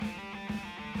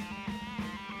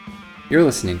You're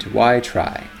listening to Why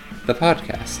Try, the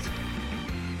podcast.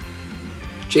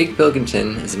 Jake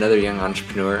Pilkenton is another young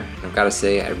entrepreneur, and I've got to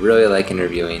say, I really like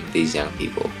interviewing these young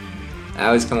people. I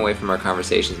always come away from our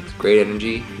conversations with great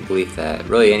energy and belief that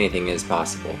really anything is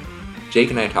possible. Jake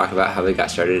and I talk about how he got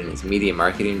started in his media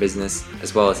marketing business,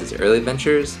 as well as his early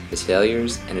ventures, his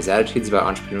failures, and his attitudes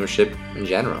about entrepreneurship in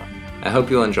general. I hope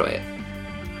you'll enjoy it.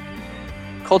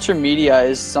 Culture media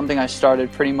is something I started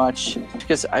pretty much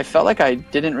because I felt like I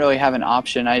didn't really have an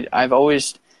option. I've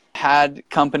always had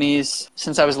companies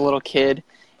since I was a little kid,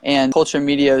 and culture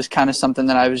media is kind of something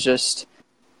that it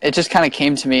just kind of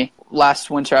came to me. Last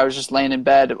winter, I was just laying in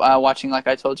bed watching, like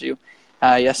I told you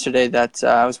yesterday, that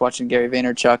I was watching Gary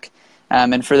Vaynerchuk.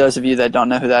 And for those of you that don't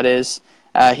know who that is,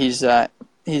 he's an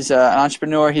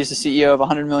entrepreneur. He's the CEO of a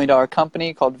 $100 million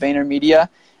company called VaynerMedia.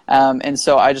 And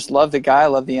so I just love the guy. I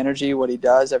love the energy, what he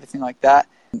does, everything like that,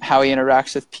 how he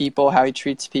interacts with people, how he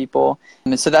treats people.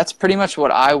 And so that's pretty much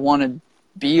what I want to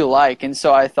be like. And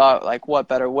so I thought, like, what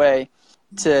better way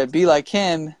to be like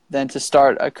him than to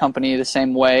start a company the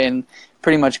same way and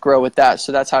pretty much grow with that.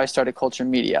 So that's how I started Culture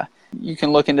Media. You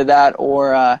can look into that,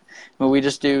 or we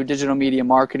just do digital media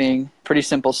marketing, pretty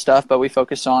simple stuff, but we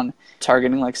focus on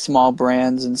targeting like small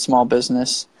brands and small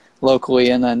business locally,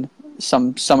 and then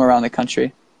some around the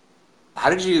country. How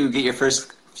did you get your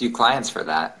first few clients for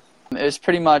that? It was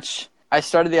pretty much, I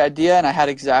started the idea and I had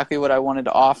exactly what I wanted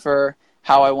to offer,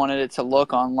 how I wanted it to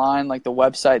look online, like the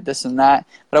website, this and that,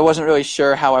 but I wasn't really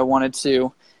sure how I wanted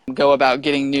to go about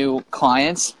getting new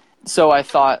clients. So I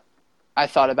thought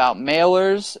about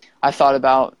mailers. I thought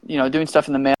about, doing stuff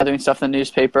in the mail, doing stuff in the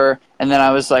newspaper. And then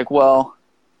I was like, well,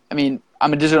 I'm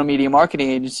a digital media marketing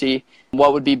agency.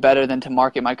 What would be better than to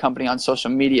market my company on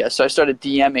social media? So I started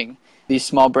DMing these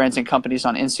small brands and companies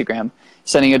on Instagram,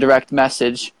 sending a direct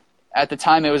message. At the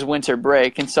time, it was winter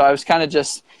break. And so I was kind of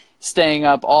just staying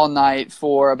up all night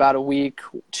for about a week,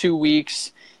 2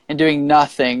 weeks, and doing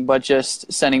nothing but just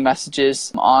sending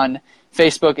messages on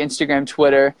Facebook, Instagram,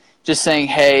 Twitter, just saying,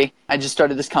 hey, I just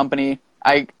started this company.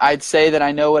 I'd say that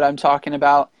I know what I'm talking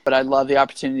about, but I'd love the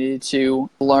opportunity to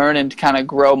learn and kind of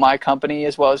grow my company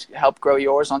as well as help grow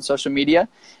yours on social media.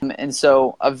 And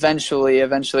so eventually,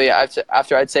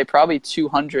 after I'd say probably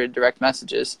 200 direct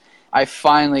messages, I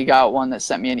finally got one that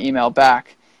sent me an email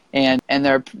back. And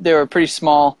they were a pretty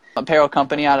small apparel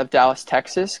company out of Dallas,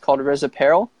 Texas, called Riz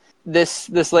Apparel. This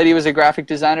lady was a graphic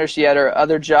designer. She had her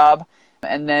other job,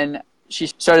 and then she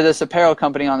started this apparel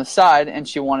company on the side, and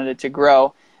she wanted it to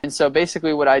grow. And so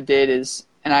basically what I did is,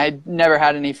 and I had never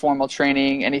had any formal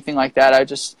training, anything like that. I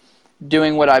just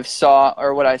doing what I saw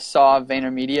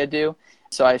VaynerMedia do.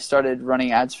 So I started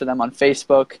running ads for them on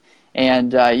Facebook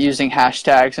and using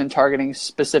hashtags and targeting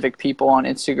specific people on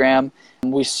Instagram.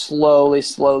 We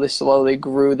slowly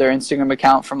grew their Instagram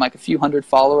account from like a few hundred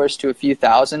followers to a few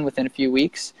thousand within a few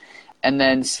weeks. And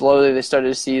then slowly they started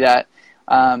to see that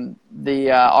the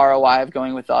ROI of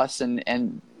going with us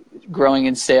and growing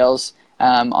in sales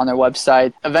on their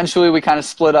website. Eventually, we kind of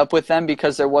split up with them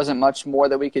because there wasn't much more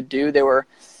that we could do. They were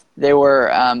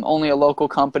only a local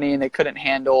company, and they couldn't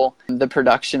handle the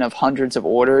production of hundreds of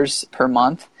orders per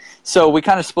month. So we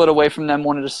kind of split away from them,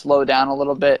 wanted to slow down a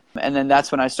little bit. And then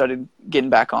that's when I started getting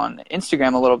back on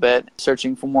Instagram a little bit,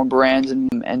 searching for more brands.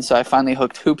 And so I finally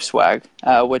hooked Hoop Swag,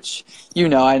 which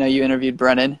I know you interviewed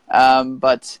Brennan,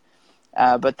 but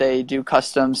they do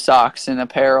custom socks and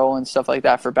apparel and stuff like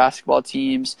that for basketball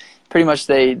teams. Pretty much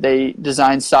they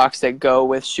design socks that go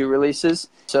with shoe releases,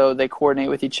 so they coordinate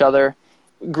with each other.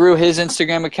 Grew his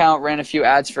Instagram account, ran a few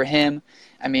ads for him.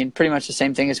 Pretty much the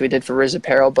same thing as we did for Riz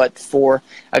Apparel, but for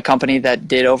a company that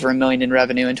did over $1 million in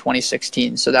revenue in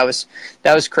 2016. So that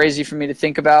was crazy for me to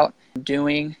think about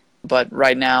doing. But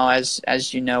right now,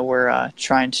 as you know, we're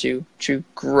trying to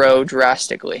grow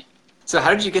drastically. So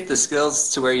how did you get the skills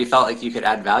to where you felt like you could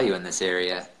add value in this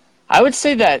area? I would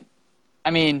say that,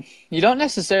 you don't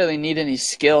necessarily need any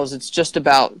skills. It's just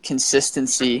about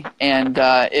consistency. And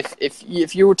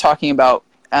if you were talking about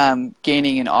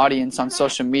gaining an audience on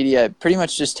social media, it pretty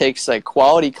much just takes like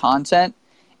quality content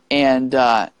and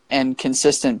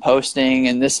consistent posting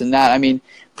and this and that.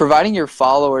 Providing your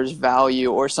followers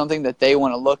value or something that they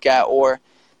want to look at, or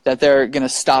that they're going to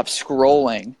stop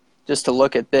scrolling just to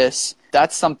look at this.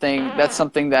 That's something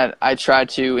that I try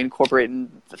to incorporate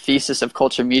in the thesis of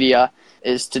Culture Media,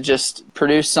 is to just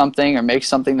produce something or make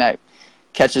something that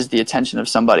catches the attention of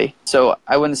somebody. So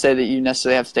I wouldn't say that you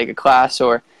necessarily have to take a class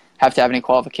or have to have any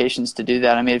qualifications to do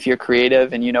that. If you're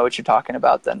creative and you know what you're talking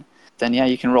about, then yeah,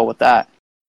 you can roll with that.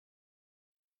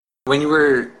 When you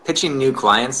were pitching new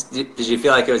clients, did you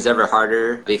feel like it was ever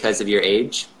harder because of your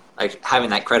age, like having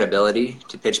that credibility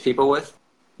to pitch people with?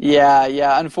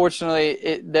 Yeah.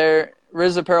 Unfortunately,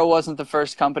 Riz Apparel wasn't the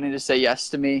first company to say yes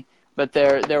to me, but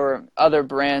there were other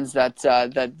brands that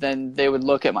then they would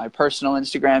look at my personal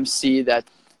Instagram, see that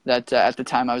at the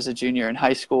time I was a junior in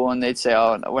high school, and they'd say,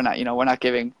 "Oh, no, we're not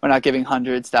giving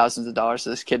hundreds, thousands of dollars to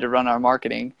this kid to run our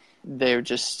marketing." They were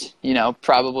just,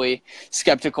 probably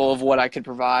skeptical of what I could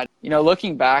provide.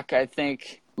 Looking back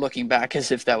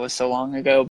as if that was so long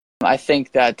ago, I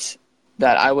think that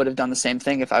I would have done the same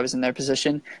thing if I was in their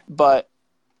position. But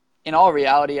in all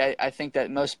reality, I think that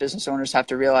most business owners have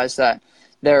to realize that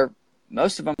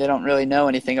most of them, they don't really know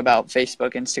anything about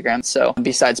Facebook, Instagram. So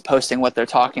besides posting what they're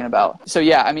talking about. So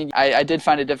yeah, I mean, I did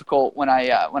find it difficult when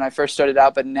I first started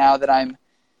out, but now that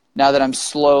I'm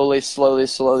slowly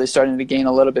starting to gain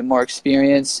a little bit more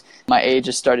experience, my age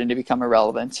is starting to become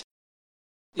irrelevant.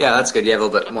 Yeah, that's good. You have a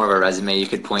little bit more of a resume you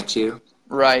could point to.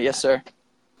 Right. Yes, sir.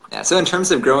 Yeah. So in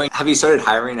terms of growing, have you started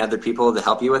hiring other people to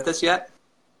help you with this yet?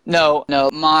 No.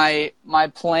 My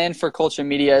plan for culture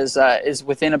media is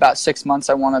within about 6 months.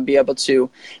 I want to be able to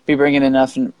be bringing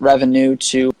enough revenue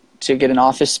to get an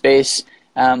office space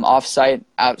off-site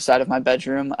outside of my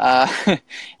bedroom,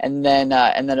 and then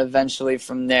eventually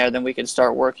from there, then we could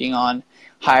start working on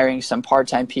hiring some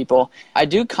part-time people. I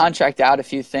do contract out a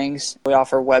few things. We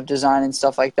offer web design and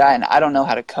stuff like that, and I don't know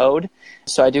how to code,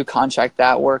 so I do contract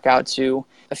that work out to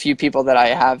a few people that I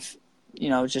have,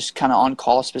 just kind of on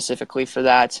call specifically for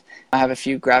that. I have a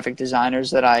few graphic designers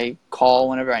that I call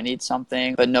whenever I need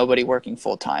something, but nobody working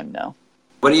full-time, no.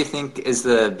 What do you think is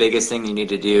the biggest thing you need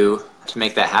to do to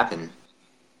make that happen?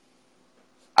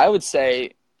 I would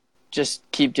say just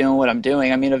keep doing what I'm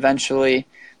doing. I mean, eventually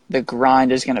the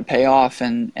grind is going to pay off,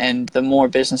 and the more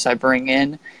business I bring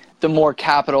in, the more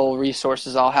capital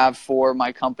resources I'll have for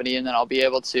my company, and then I'll be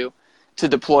able to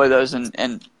deploy those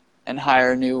and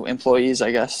hire new employees,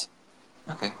 I guess.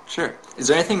 Okay, sure. Is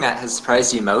there anything that has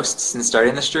surprised you most since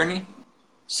starting this journey?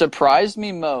 Surprised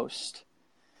me most?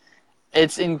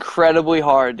 It's incredibly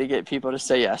hard to get people to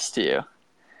say yes to you.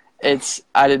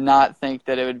 I did not think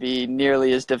that it would be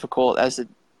nearly as difficult as it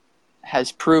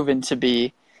has proven to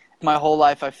be. My whole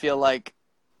life, I feel like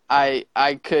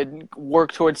I could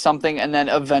work towards something and then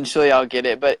eventually I'll get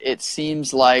it. But it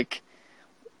seems like,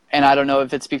 and I don't know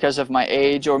if it's because of my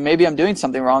age or maybe I'm doing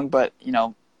something wrong, but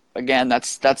again,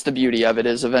 that's the beauty of it,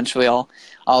 is eventually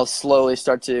I'll slowly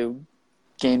start to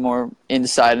gain more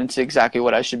insight into exactly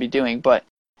what I should be doing. But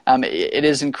it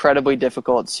is incredibly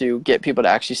difficult to get people to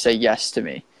actually say yes to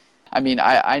me. I mean,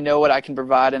 I know what I can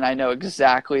provide, and I know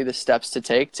exactly the steps to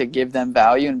take to give them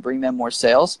value and bring them more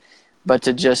sales, but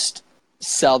to just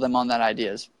sell them on that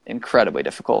idea is incredibly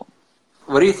difficult.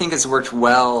 What do you think has worked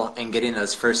well in getting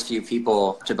those first few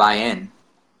people to buy in?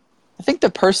 I think the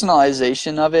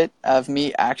personalization of it, of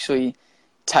me actually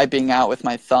typing out with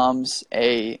my thumbs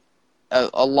a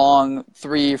long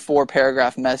 3-4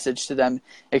 paragraph message to them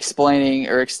explaining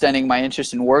or extending my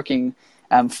interest in working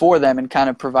for them and kind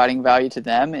of providing value to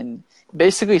them, and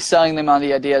basically selling them on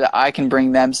the idea that I can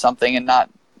bring them something and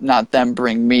not them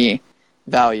bring me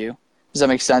value. Does that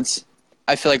make sense?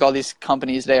 I feel like all these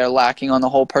companies, they are lacking on the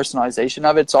whole personalization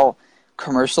of it. It's all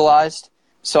commercialized.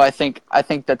 So I think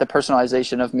that the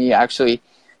personalization of me actually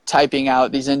typing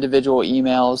out these individual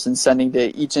emails and sending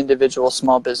to each individual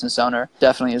small business owner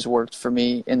definitely has worked for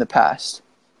me in the past.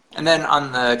 And then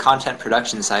on the content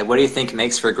production side, what do you think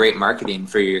makes for great marketing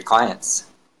for your clients?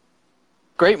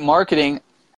 Great marketing,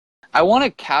 I want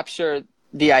to capture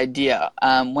the idea.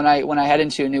 When I head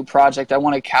into a new project, I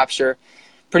want to capture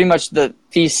pretty much the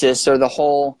thesis or the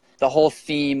whole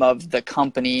theme of the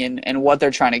company and what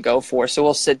they're trying to go for. So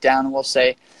we'll sit down and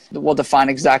we'll define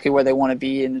exactly where they want to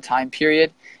be in the time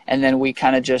period, and then we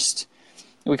kind of just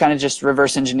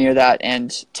reverse engineer that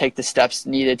and take the steps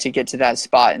needed to get to that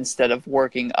spot instead of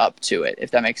working up to it,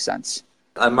 if that makes sense.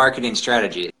 A marketing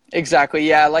strategy. Exactly.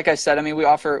 Yeah. Like I said, I mean, we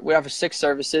offer 6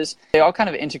 services. They all kind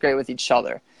of integrate with each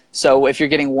other. So if you're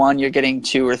getting one, you're getting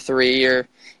 2 or 3, or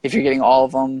if you're getting all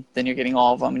of them, then you're getting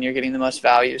all of them and you're getting the most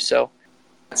value. So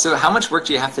how much work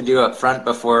do you have to do up front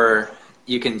before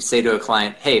you can say to a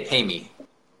client, hey, pay me?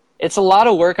 It's a lot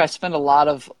of work. I spend a lot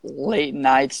of late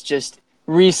nights just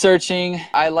researching.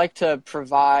 I like to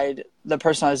provide the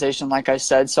personalization, like I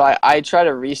said. So I try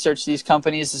to research these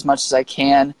companies as much as I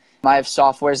can. I have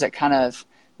softwares that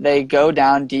they go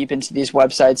down deep into these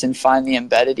websites and find the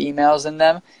embedded emails in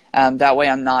them. That way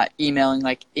I'm not emailing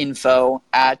like info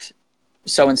at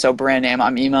so-and-so brand name.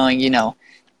 I'm emailing,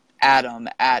 Adam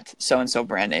at so-and-so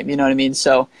brand name. You know what I mean?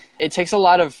 So it takes a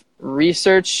lot of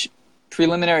research,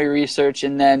 preliminary research,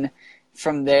 and then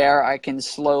from there I can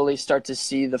slowly start to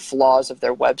see the flaws of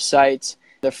their websites,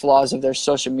 the flaws of their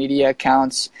social media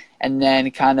accounts, and then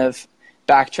kind of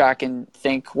backtrack and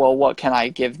think, well, what can I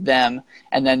give them?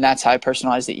 And then that's how I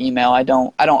personalize the email. I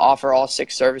don't offer all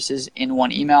 6 services in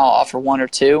one email. I'll offer 1 or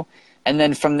 2. And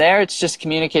then from there, it's just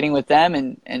communicating with them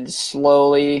and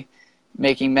slowly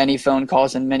making many phone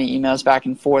calls and many emails back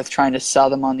and forth, trying to sell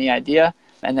them on the idea.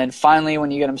 And then finally,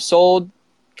 when you get them sold,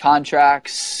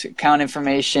 contracts, account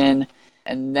information,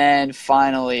 and then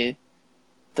finally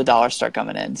the dollars start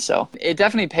coming in. So it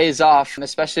definitely pays off,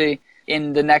 especially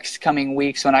in the next coming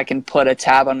weeks when I can put a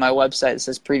tab on my website that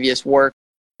says previous work.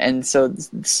 And so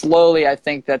slowly, I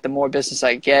think that the more business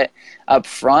I get up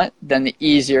front, then the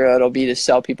easier it'll be to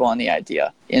sell people on the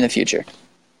idea in the future.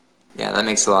 Yeah, that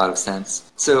makes a lot of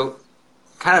sense. So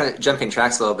kind of jumping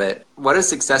tracks a little bit, what does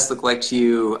success look like to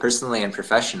you personally and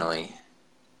professionally?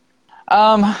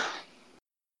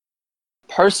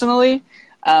 Personally,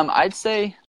 I'd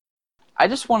say I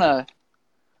just want to.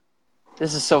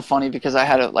 This is so funny because I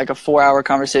had a 4-hour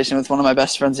conversation with one of my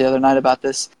best friends the other night about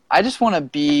this. I just want to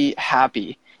be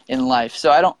happy in life.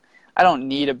 So I don't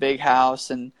need a big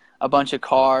house and a bunch of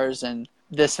cars and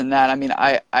this and that. I mean,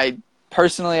 I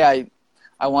personally I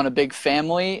want a big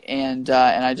family, and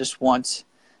I just want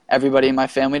everybody in my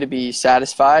family to be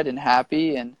satisfied and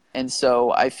happy, and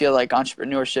so I feel like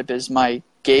entrepreneurship is my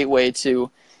gateway to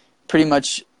pretty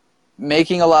much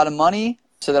making a lot of money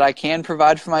so that I can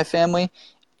provide for my family,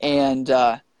 and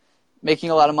making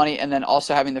a lot of money, and then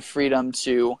also having the freedom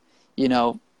to,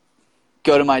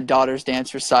 go to my daughter's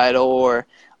dance recital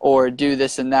or do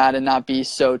this and that, and not be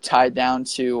so tied down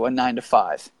to a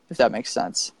 9-to-5, if that makes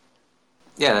sense.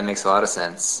 Yeah, that makes a lot of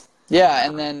sense. Yeah,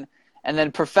 and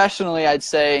then professionally, I'd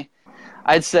say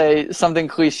something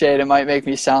cliched. It might make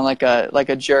me sound like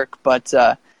a jerk, but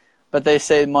they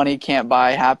say money can't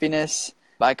buy happiness.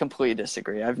 I completely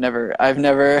disagree. I've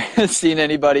never seen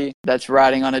anybody that's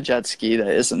riding on a jet ski that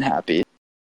isn't happy.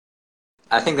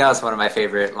 I think that was one of my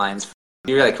favorite lines.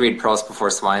 You read Pearls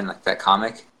Before Swine, like that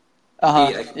comic?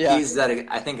 Yeah. He's that,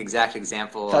 I think, exact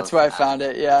example. That's where I found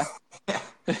it, yeah.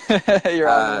 You're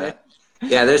on me.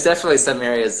 Yeah, there's definitely some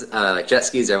areas, like jet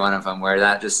skis are one of them, where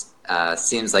that just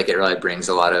seems like it really brings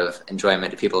a lot of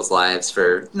enjoyment to people's lives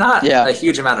for not a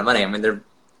huge amount of money. I mean, they're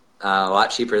a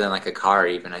lot cheaper than like a car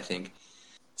even, I think.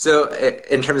 So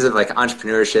in terms of like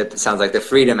entrepreneurship, it sounds like the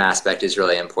freedom aspect is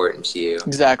really important to you.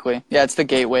 Exactly. Yeah, it's the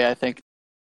gateway, I think.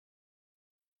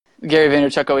 Gary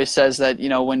Vaynerchuk always says that,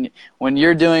 when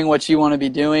you're doing what you want to be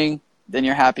doing, then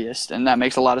you're happiest. And that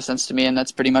makes a lot of sense to me, and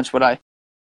that's pretty much what I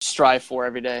strive for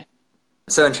every day.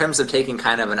 So in terms of taking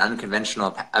kind of an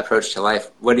unconventional approach to life,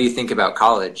 what do you think about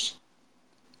college?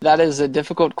 That is a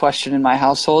difficult question in my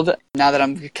household. Now that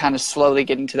I'm kind of slowly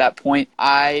getting to that point,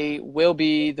 I will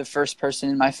be the first person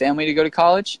in my family to go to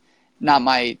college. Not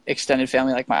my extended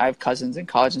family, I have cousins in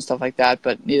college and stuff like that,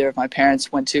 but neither of my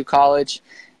parents went to college.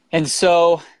 And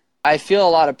so I feel a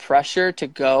lot of pressure to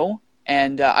go,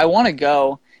 and I want to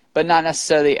go, but not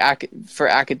necessarily for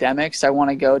academics. I want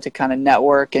to go to kind of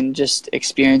network and just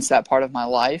experience that part of my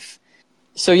life.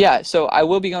 So I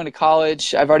will be going to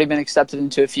college. I've already been accepted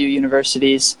into a few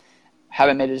universities.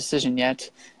 Haven't made a decision yet.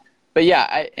 But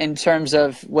in terms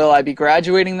of will I be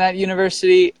graduating that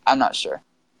university, I'm not sure.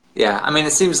 Yeah, I mean,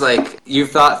 it seems like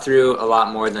you've thought through a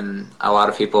lot more than a lot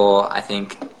of people, I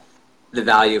think, the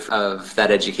value of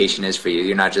that education is for you.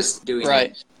 You're not just doing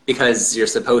it because you're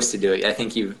supposed to do it. I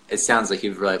think it sounds like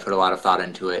you've really put a lot of thought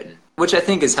into it, which I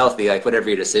think is healthy. Like whatever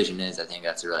your decision is, I think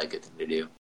that's a really good thing to do.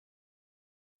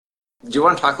 Do you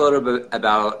want to talk a little bit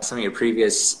about some of your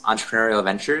previous entrepreneurial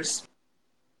ventures?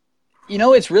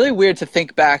 It's really weird to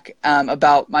think back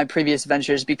about my previous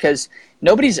ventures because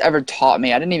nobody's ever taught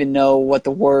me. I didn't even know what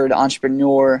the word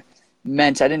entrepreneur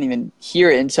meant. I didn't even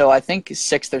hear it until I think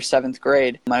 6th or 7th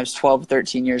grade. When I was 12,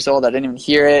 13 years old, I didn't even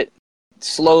hear it.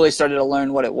 Slowly started to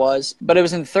learn what it was. But it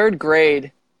was in 3rd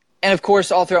grade. And of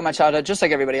course, all throughout my childhood, just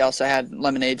like everybody else, I had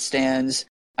lemonade stands.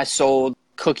 I sold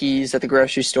cookies at the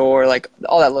grocery store,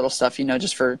 all that little stuff,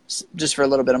 just for a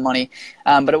little bit of money.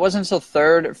 But it wasn't until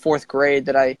 3rd or 4th grade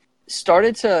that I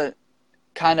started to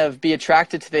kind of be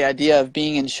attracted to the idea of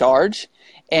being in charge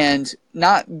and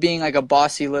not being like a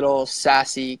bossy little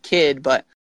sassy kid, but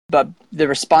the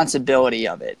responsibility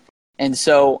of it. And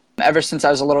so ever since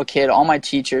I was a little kid, all my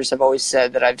teachers have always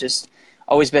said that I've just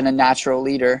always been a natural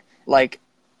leader. Like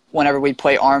whenever we'd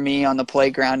play Army on the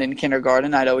playground in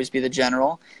kindergarten, I'd always be the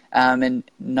general. And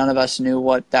none of us knew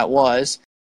what that was.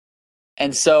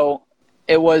 And so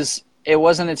it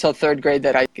wasn't until 3rd grade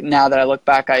that now that I look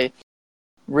back, I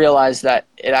realized that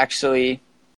it actually,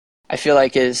 I feel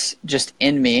like, is just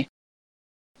in me.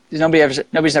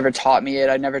 Nobody's ever taught me it.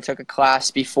 I never took a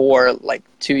class before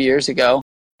 2 years ago.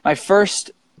 My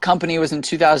first company was in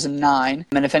 2009.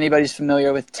 And if anybody's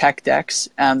familiar with tech decks,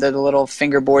 they're the little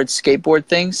fingerboard skateboard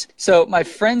things. So my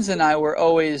friends and I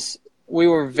we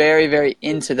were very, very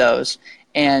into those.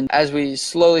 And as we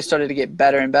slowly started to get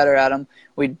better and better at them,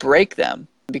 we'd break them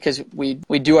because we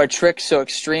do our tricks so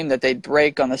extreme that they'd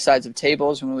break on the sides of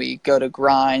tables when we go to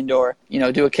grind or,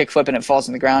 do a kickflip and it falls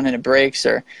on the ground and it breaks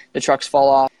or the trucks fall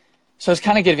off. So I was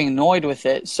kind of getting annoyed with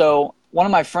it. So one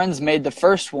of my friends made the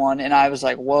first one and I was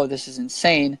like, whoa, this is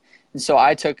insane. And so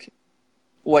I took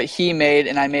what he made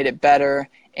and I made it better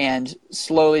and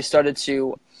slowly started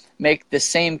to make the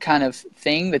same kind of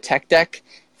thing, the tech deck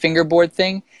fingerboard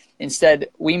thing. Instead,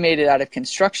 we made it out of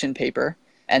construction paper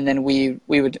and then we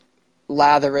would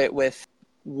lather it with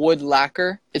wood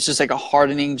lacquer. It's just like a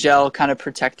hardening gel, kind of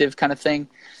protective kind of thing.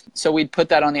 So we'd put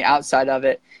that on the outside of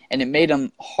it and it made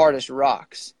them hard as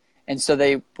rocks. And so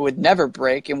they would never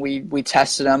break, and we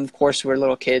tested them. Of course, we were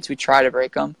little kids. We tried to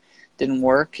break them. Didn't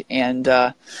work. And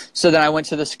so then I went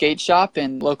to the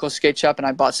local skate shop, and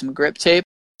I bought some grip tape,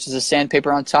 which is a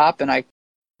sandpaper on top, and I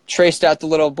traced out the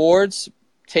little boards,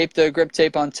 taped the grip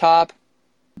tape on top,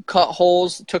 cut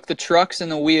holes, took the trucks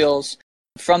and the wheels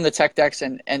from the tech decks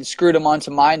and screwed them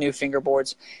onto my new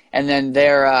fingerboards. And then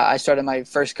I started my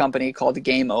first company called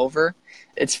Game Over.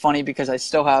 It's funny because I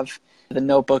still have the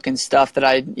notebook and stuff that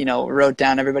I, wrote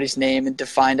down everybody's name and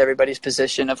defined everybody's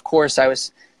position. Of course, I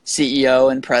was CEO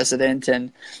and president,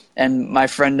 and my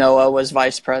friend Noah was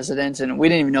vice president, and we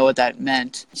didn't even know what that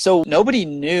meant. So nobody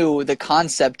knew the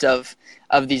concept of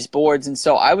these boards, and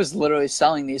so I was literally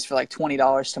selling these for like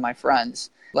 $20 to my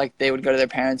friends. Like they would go to their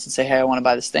parents and say, hey, I want to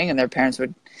buy this thing, and their parents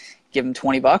would give them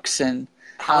 $20. And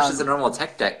how much does a normal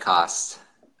tech deck cost?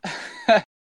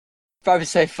 Probably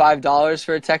say $5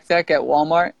 for a tech deck at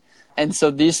Walmart. And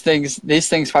so these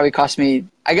things probably cost me,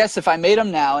 I guess if I made them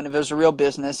now and if it was a real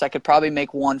business, I could probably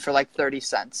make one for like 30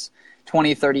 cents,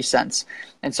 20, 30 cents.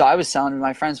 And so I was selling to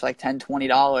my friends for like $10,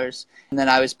 $20. And then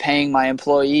I was paying my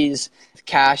employees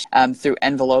cash through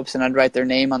envelopes, and I'd write their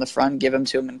name on the front, give them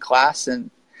to them in class. And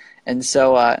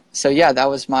so yeah, that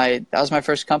was my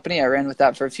first company. I ran with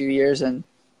that for a few years. And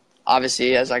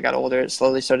obviously as I got older, it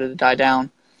slowly started to die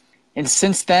down. And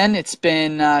since then it's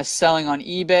been selling on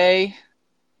eBay,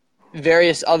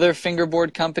 various other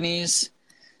fingerboard companies.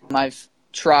 I've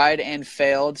tried and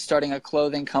failed starting a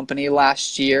clothing company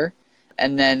last year,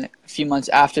 and then a few months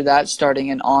after that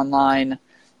starting an online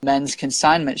men's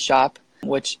consignment shop,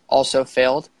 which also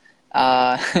failed.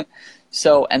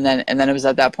 So and then it was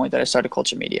at that point that I started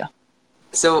Culture Media.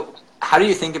 So how do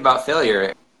you think about failure?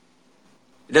 It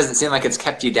doesn't seem like it's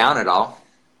kept you down at all.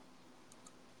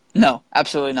 No,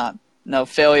 absolutely not. No,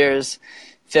 failure is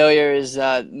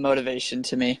motivation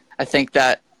to me. I think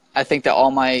that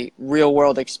all my real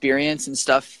world experience and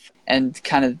stuff, and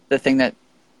kind of the thing that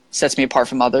sets me apart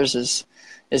from others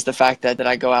is the fact that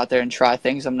I go out there and try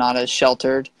things. I'm not as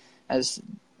sheltered as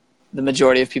the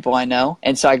majority of people I know.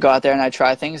 And so I go out there and I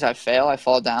try things. I fail, I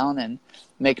fall down and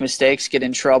make mistakes, get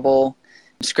in trouble,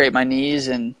 scrape my knees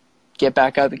and get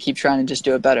back up and keep trying to just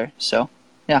do it better. So,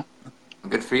 yeah.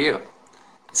 Good for you.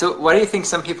 So why do you think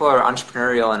some people are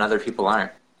entrepreneurial and other people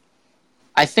aren't?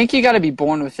 I think you got to be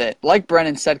born with it. Like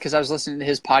Brennan said, because I was listening to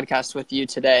his podcast with you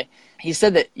today, he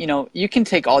said that, you can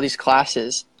take all these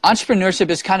classes. Entrepreneurship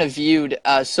is kind of viewed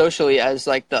socially as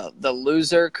like the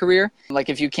loser career. Like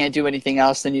if you can't do anything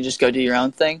else, then you just go do your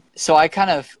own thing. So I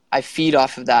feed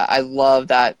off of that. I love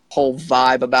that whole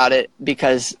vibe about it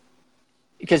because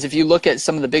if you look at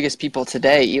some of the biggest people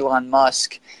today, Elon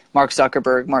Musk, Mark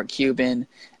Zuckerberg, Mark Cuban,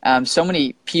 so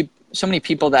many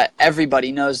people that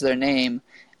everybody knows their name,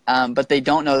 but they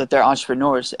don't know that they're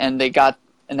entrepreneurs, and they got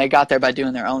there by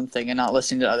doing their own thing and not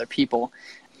listening to other people.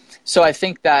 So I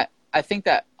think that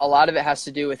a lot of it has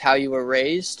to do with how you were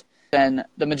raised, and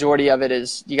the majority of it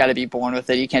is you got to be born with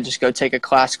it. You can't just go take a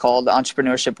class called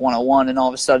Entrepreneurship 101 and all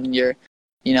of a sudden you're,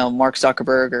 Mark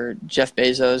Zuckerberg or Jeff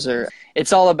Bezos, or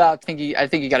it's all about I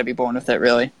think you got to be born with it,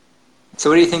 really. So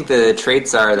what do you think the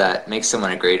traits are that make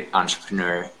someone a great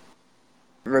entrepreneur?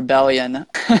 Rebellion.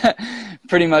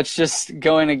 Pretty much just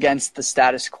going against the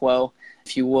status quo,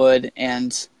 if you would,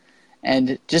 and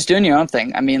just doing your own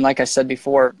thing. I mean, like I said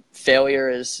before, failure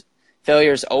is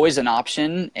always an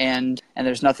option, and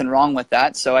there's nothing wrong with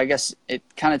that. So I guess it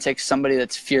kind of takes somebody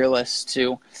that's fearless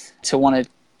to want to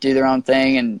do their own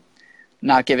thing and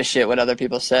not give a shit what other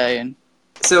people say. And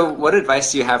so what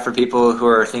advice do you have for people who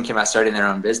are thinking about starting their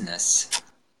own business?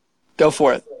 Go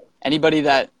for it. Anybody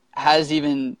that has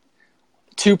even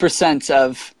 2%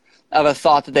 of a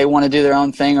thought that they want to do their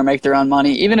own thing or make their own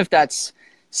money, even if that's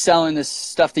selling this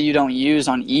stuff that you don't use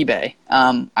on eBay,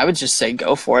 I would just say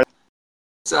go for it.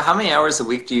 So how many hours a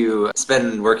week do you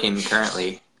spend working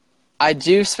currently? I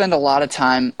do spend a lot of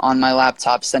time on my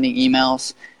laptop sending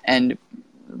emails and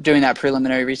doing that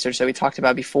preliminary research that we talked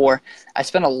about before. I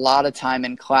spend a lot of time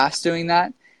in class doing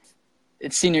that.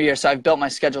 It's senior year, so I've built my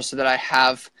schedule so that I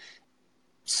have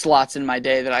slots in my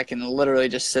day that I can literally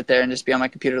just sit there and just be on my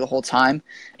computer the whole time.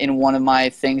 In one of my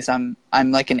things, I'm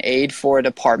like an aide for a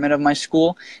department of my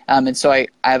school, and so I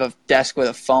have a desk with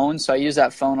a phone, so I use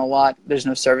that phone a lot. There's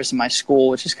no service in my school,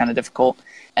 which is kind of difficult.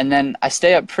 And then I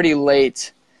stay up pretty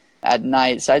late at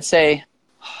night, so I'd say,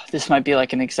 this might be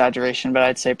like an exaggeration, but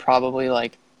I'd say probably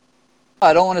like,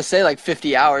 I don't want to say like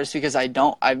 50 hours because I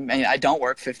don't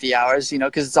work 50 hours,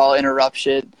 because it's all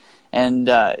interruption and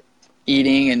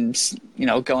eating and,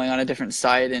 going on a different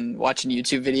site and watching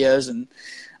YouTube videos. And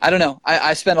I don't know.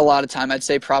 I spend a lot of time. I'd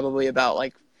say probably about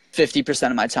like 50%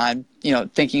 of my time,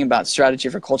 thinking about strategy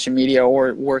for culture media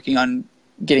or working on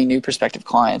getting new prospective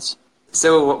clients.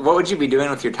 So what would you be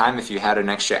doing with your time if you had an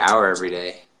extra hour every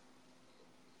day?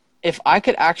 If I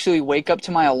could actually wake up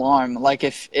to my alarm, like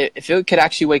if it could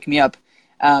actually wake me up,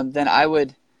 then I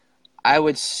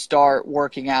would start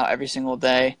working out every single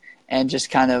day and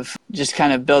just kind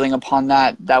of building upon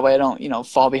that. That way I don't,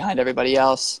 fall behind everybody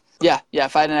else. Yeah.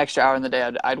 If I had an extra hour in the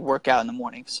day, I'd work out in the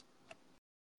mornings.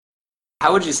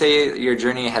 How would you say your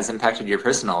journey has impacted your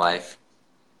personal life?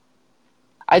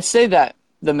 I'd say that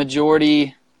the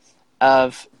majority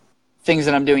of things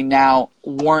that I'm doing now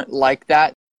weren't like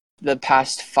that the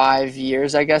past 5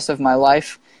 years, I guess, of my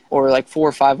life, or like 4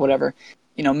 or 5, whatever.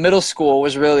 Middle school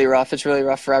was really rough. It's really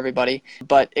rough for everybody.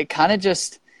 But it kind of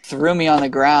just threw me on the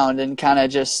ground and kind of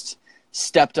just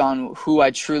stepped on who I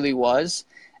truly was.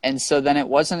 And so then it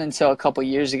wasn't until a couple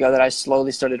years ago that I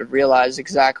slowly started to realize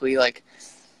exactly like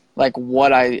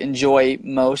what I enjoy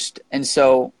most. And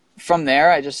so from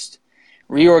there, I just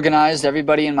reorganized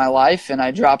everybody in my life, and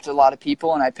I dropped a lot of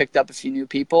people, and I picked up a few new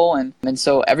people. And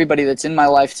so everybody that's in my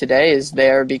life today is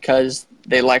there because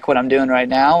they like what I'm doing right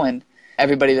now, and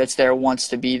everybody that's there wants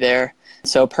to be there.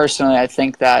 So personally, I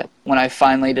think that when I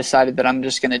finally decided that I'm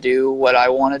just going to do what I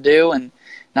want to do and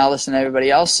not listen to everybody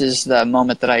else is the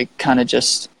moment that I kind of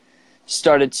just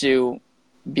started to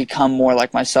become more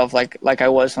like myself, like I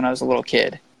was when I was a little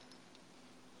kid.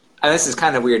 And this is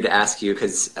kind of weird to ask you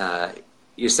because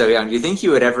you're so young. Do you think you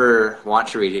would ever want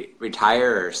to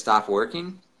retire or stop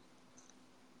working?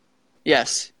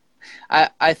 Yes.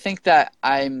 I think that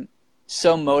I'm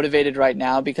so motivated right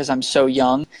now because I'm so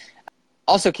young.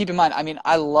 Also, keep in mind,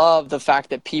 I love the fact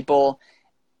that people,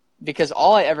 because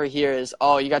all I ever hear is,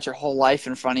 oh, you got your whole life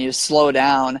in front of you, slow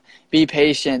down, be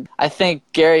patient. I think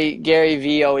Gary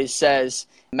Vee always says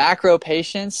macro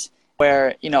patience,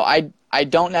 where, I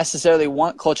don't necessarily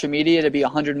want culture media to be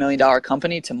 $100 million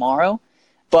company tomorrow,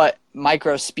 but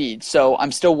micro speed. So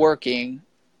I'm still working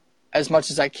as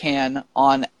much as I can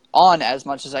on as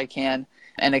much as I can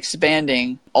and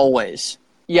expanding always.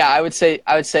 Yeah, I would say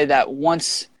that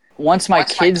once my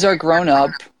kids are grown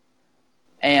up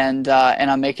and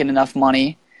I'm making enough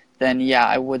money, then yeah,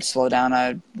 I would slow down.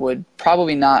 I would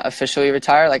probably not officially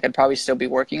retire. Like I'd probably still be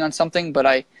working on something, but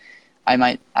I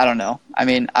might, I don't know. I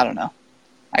don't know.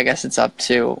 I guess it's up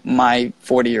to my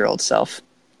 40-year-old self.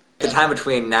 The time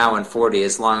between now and 40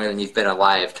 is longer than you've been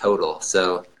alive total,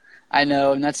 so. I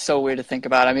know, and that's so weird to think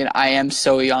about. I am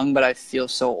so young, but I feel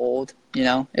so old,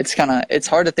 It's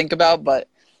hard to think about, but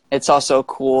it's also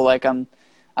cool. Like I'm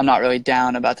not really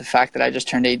down about the fact that I just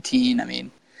turned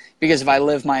 18. Because if I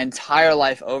live my entire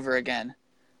life over again,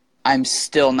 I'm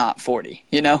still not 40,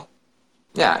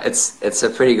 Yeah, it's a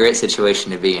pretty great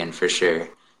situation to be in for sure.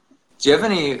 Do you have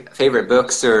any favorite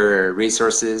books or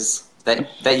resources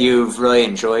that you've really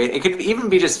enjoyed? It could even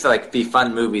be just be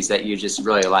fun movies that you just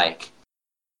really like.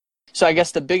 So I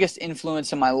guess the biggest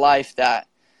influence in my life that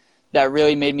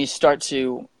really made me start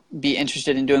to be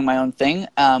interested in doing my own thing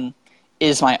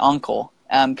is my uncle,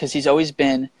 because he's always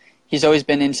been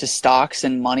into stocks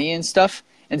and money and stuff.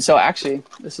 And so actually,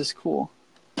 this is cool.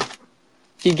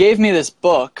 He gave me this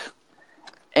book,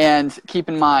 and keep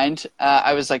in mind,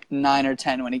 I was like 9 or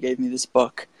 10 when he gave me this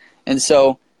book, and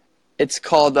so it's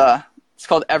called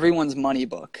Everyone's Money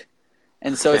Book,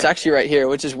 and so It's actually right here,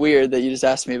 which is weird that you just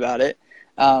asked me about it.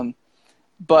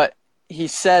 But he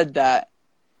said that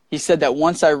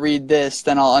once I read this,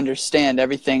 then I'll understand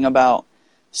everything about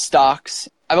stocks.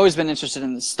 I've always been interested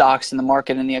in the stocks and the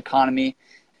market and the economy.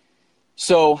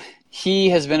 So he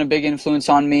has been a big influence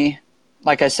on me.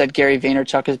 Like I said, Gary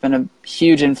Vaynerchuk has been a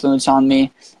huge influence on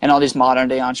me and all these modern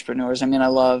day entrepreneurs. I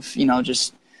love,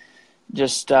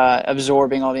 just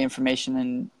absorbing all the information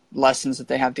and lessons that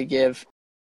they have to give.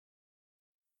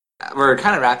 We're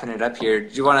kind of wrapping it up here.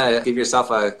 Do you want to give yourself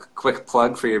a quick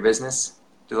plug for your business?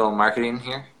 Do a little marketing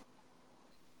here?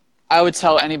 I would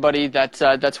tell anybody that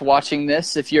that's watching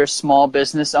this, if you're a small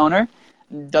business owner,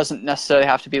 doesn't necessarily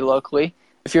have to be locally.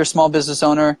 If you're a small business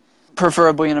owner,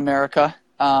 preferably in America,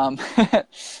 and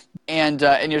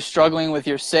you're struggling with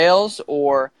your sales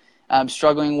or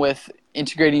struggling with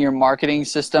integrating your marketing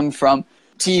system from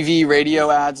TV,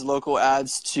 radio ads, local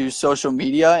ads to social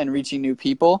media and reaching new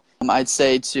people, I'd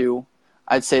say to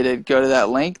go to that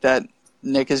link that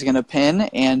Nick is going to pin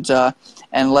and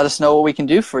let us know what we can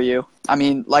do for you. I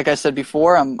mean, like I said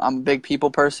before, I'm a big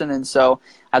people person, and so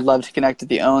I'd love to connect with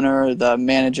the owner, the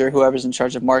manager, whoever's in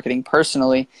charge of marketing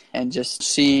personally, and just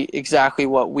see exactly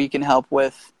what we can help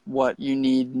with, what you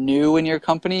need new in your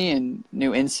company and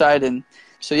new insight. And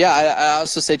so, yeah, I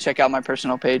also say check out my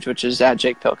personal page, which is at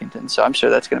Jake Pilkenton. So I'm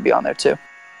sure that's going to be on there too.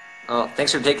 Well,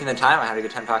 thanks for taking the time. I had a good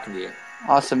time talking to you.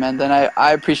 Awesome, man. Then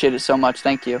I appreciate it so much.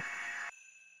 Thank you.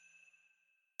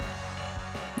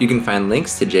 You can find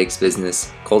links to Jake's business,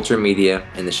 Culture Media,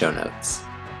 in the show notes.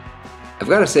 I've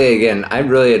got to say again, I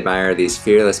really admire these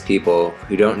fearless people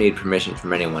who don't need permission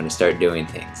from anyone to start doing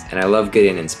things, and I love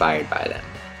getting inspired by them.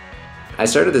 I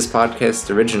started this podcast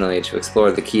originally to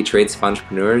explore the key traits of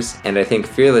entrepreneurs, and I think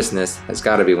fearlessness has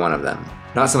got to be one of them.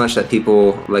 Not so much that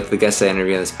people, like the guests I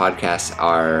interview in this podcast,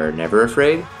 are never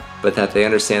afraid, but that they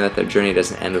understand that their journey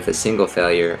doesn't end with a single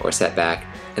failure or setback,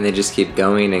 and they just keep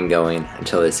going and going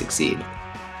until they succeed.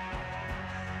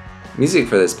 Music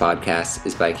for this podcast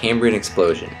is by Cambrian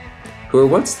Explosion, who were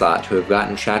once thought to have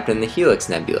gotten trapped in the Helix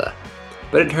Nebula,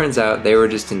 but it turns out they were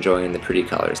just enjoying the pretty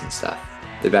colors and stuff.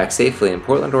 They're back safely in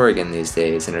Portland, Oregon these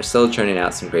days and are still churning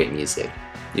out some great music.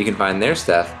 You can find their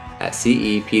stuff at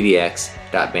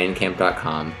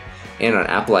cepdx.bandcamp.com and on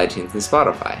Apple iTunes and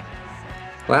Spotify.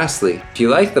 Lastly, if you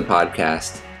like the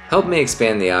podcast, help me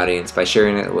expand the audience by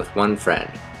sharing it with one friend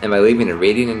and by leaving a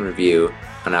rating and review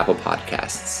on Apple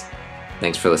Podcasts.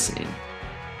 Thanks for listening.